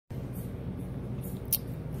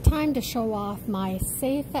time to show off my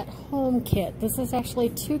Safe at Home kit. This is actually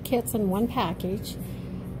 2 kits in one package.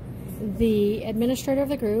 The administrator of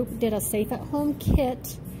the group did a Safe at Home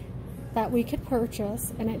kit that we could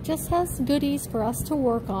purchase, and it just has goodies for us to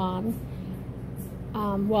work on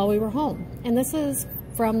while we were home. And this is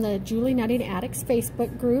from the Julie Nutting Addicts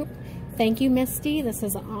Facebook group. Thank you, Misty. This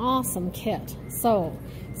is an awesome kit. So,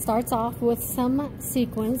 starts off with some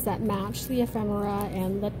sequins that match the ephemera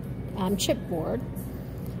and the chipboard.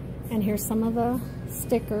 And here's some of the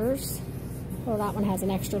stickers. Oh, that one has an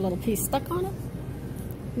extra little piece stuck on it.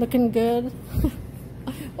 Looking good.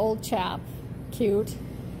 Old chap. Cute.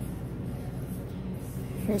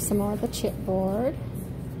 Here's some more of the chipboard.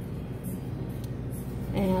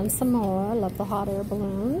 And some more. Love the hot air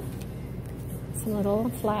balloon. Some little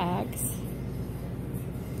flags.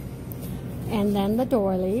 And then the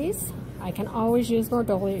doilies. I can always use more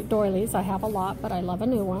doilies. I have a lot, but I love a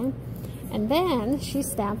new one. And then she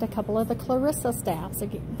stamped a couple of the Clarissa stamps.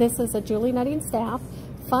 This is a Julie Nutting stamp.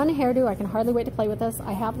 Fun hairdo. I can hardly wait to play with this.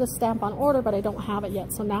 I have this stamp on order, but I don't have it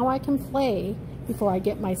yet. So now I can play before I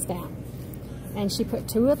get my stamp. And she put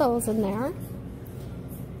 2 of those in there.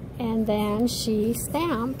 And then she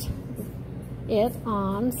stamped it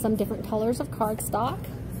on some different colors of cardstock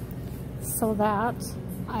so that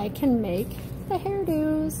I can make the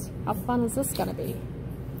hairdos. How fun is this gonna be?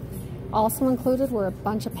 Also included were a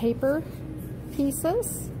bunch of paper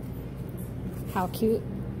pieces. How cute.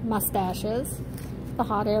 Mustaches. The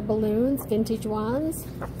hot air balloons, vintage ones.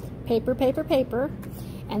 Paper, paper, paper.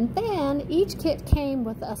 And then each kit came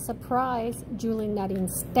with a surprise Julie Nutting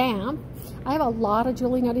stamp. I have a lot of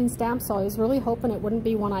Julie Nutting stamps, so I was really hoping it wouldn't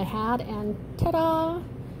be one I had, and ta-da!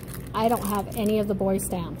 I don't have any of the boy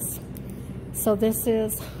stamps. So this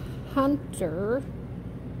is Hunter.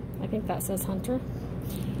 I think that says Hunter.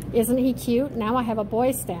 Isn't he cute? Now I have a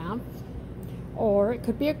boy stamp, or it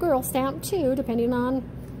could be a girl stamp too, depending on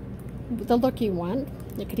the look you want.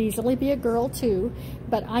 It could easily be a girl too,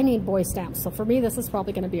 but I need boy stamps, so for me this is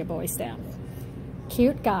probably going to be a boy stamp.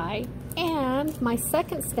 Cute guy. And my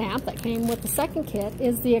second stamp that came with the second kit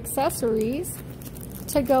is the accessories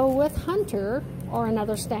to go with Hunter or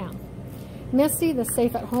another stamp. Misty, the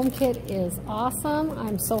Safe at Home kit is awesome.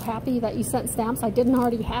 I'm so happy that you sent stamps I didn't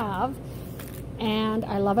already have, and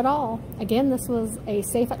I love it all. Again, this was a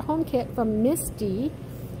Safe at Home kit from Misty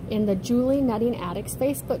in the Julie Nutting Addicts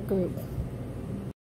Facebook group.